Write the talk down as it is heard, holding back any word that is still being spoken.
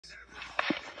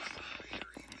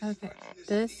Okay,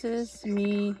 this is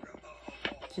me,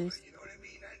 just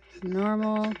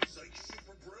normal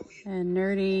and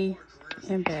nerdy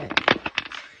in bed.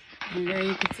 And there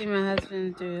you can see my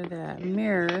husband through the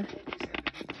mirror.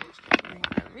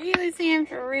 I really see him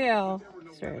for real.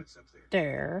 It's right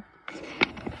there.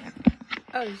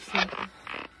 Oh, you see?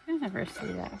 I never see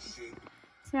that.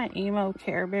 It's my emo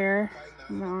Care Bear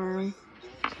on my arm.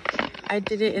 I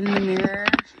did it in the mirror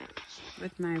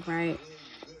with my right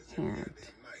hand,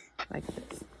 like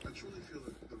this.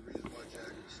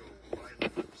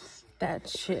 That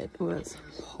shit was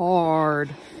hard.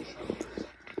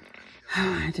 I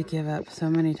had to give up so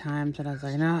many times, and I was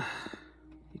like, no,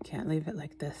 you can't leave it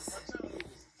like this.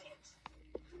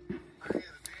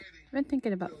 I've been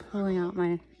thinking about pulling out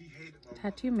my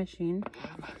tattoo machine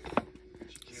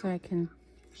so I can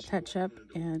touch up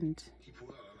and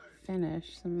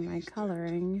finish some of my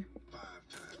coloring.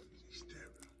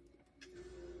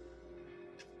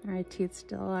 My teeth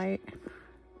still light.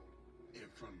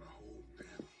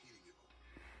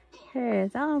 Hey,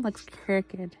 that one looks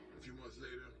crooked.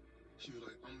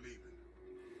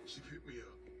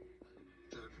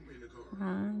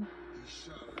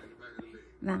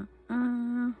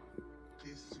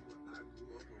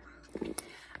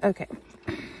 Okay.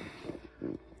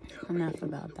 Enough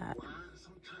about that.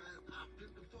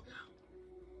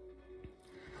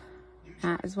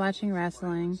 Matt is watching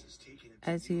wrestling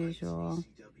as usual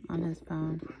on his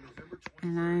phone,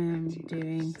 and I am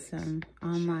doing some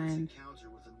online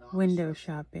window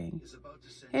shopping.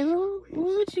 Hey, what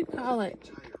would you call it?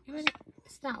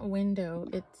 It's not window,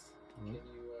 it's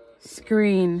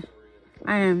screen.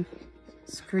 I am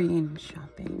screen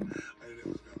shopping.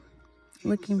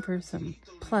 Looking for some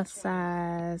plus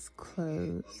size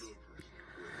clothes.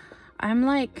 I'm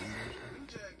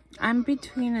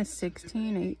between a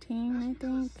 16, 18, I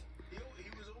think.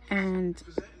 And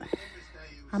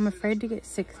I'm afraid to get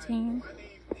 16.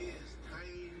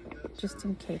 Just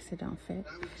in case it don't fit.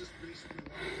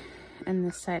 And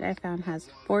the site I found has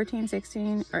 14,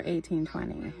 16, or 18,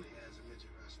 20.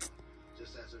 So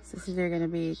it's either going to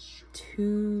be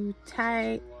too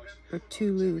tight or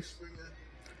too loose.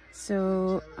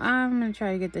 So I'm going to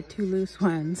try to get the too loose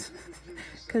ones.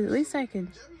 Because at least I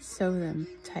can sew them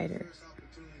tighter.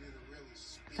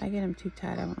 If I get them too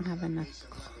tight, I won't have enough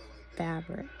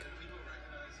fabric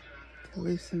to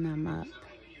loosen them up.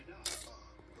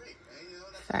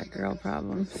 Fat girl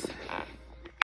problems.